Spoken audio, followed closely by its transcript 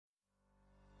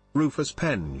Roofers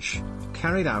Penge,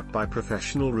 carried out by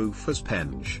professional roofers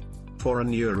Penge. For a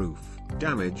new roof,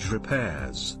 damage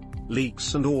repairs,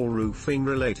 leaks and all roofing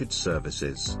related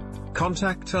services.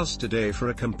 Contact us today for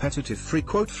a competitive free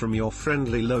quote from your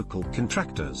friendly local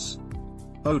contractors.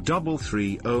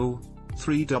 0330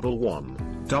 311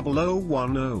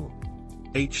 0010.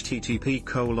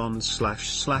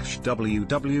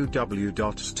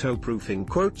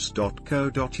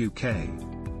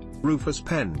 http://www.toproofingquotes.co.uk. Roofers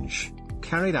Penge,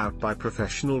 carried out by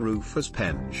professional roofers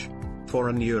Penge. For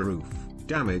a new roof,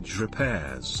 damage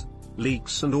repairs,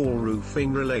 leaks and all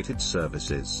roofing related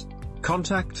services.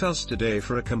 Contact us today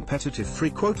for a competitive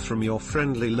free quote from your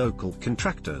friendly local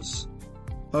contractors.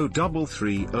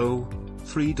 0330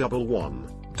 311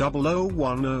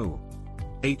 0010.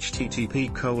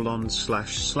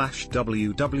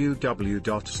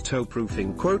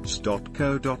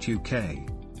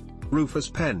 http://www.toproofingquotes.co.uk. Roofers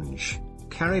Penge,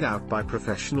 carried out by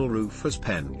professional roofers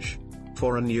Penge.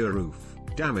 For a new roof,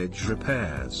 damage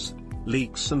repairs,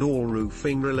 leaks and all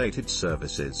roofing related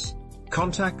services.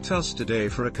 Contact us today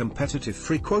for a competitive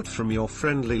free quote from your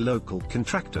friendly local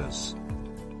contractors.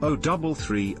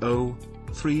 0330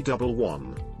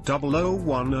 311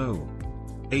 0010.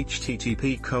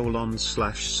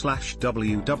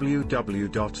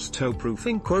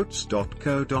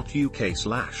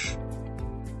 http://www.toproofingquotes.co.uk/